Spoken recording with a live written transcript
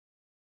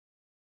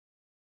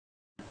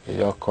They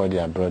just called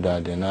their brother.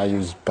 Then I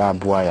used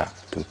barbed wire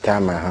to tie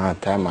my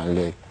hand, tie my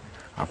leg,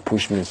 and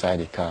push me inside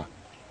the car.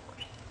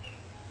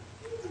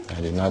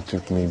 And they now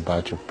took me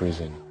back to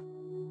prison.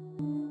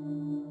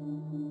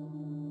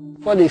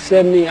 Before they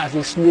sent me as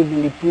a slave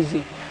in the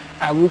prison,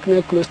 I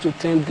witnessed close to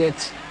 10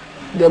 deaths.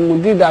 The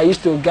Mudi that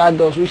used to guard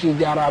us, which is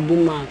the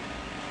Arabu man,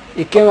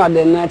 he came at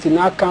the night, he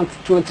now counted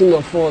 20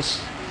 of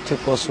us.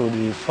 Take us to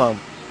the farm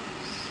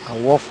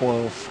and work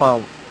for a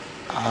farm,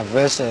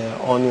 harvest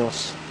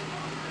onions.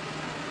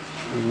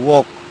 We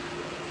work,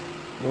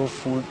 no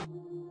food.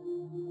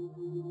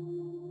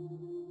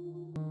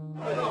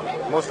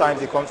 Most times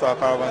they come to our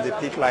caravan, they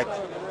pick like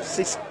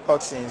 6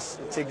 oxens,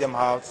 take them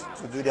out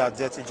to do their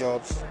dirty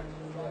jobs,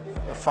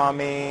 the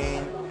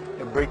farming,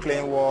 the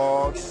bricklaying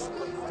works,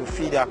 to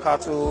feed their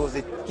cattle.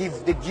 They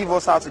give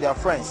us out to their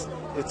friends.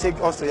 They take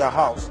us to their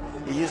house.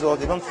 They use us,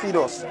 they don't feed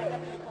us.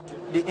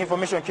 The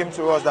information came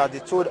to us that they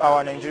told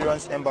our Nigerian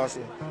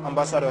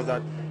ambassadors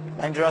that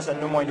Nigerians are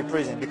no more in the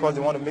prison because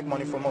they want to make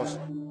money from us.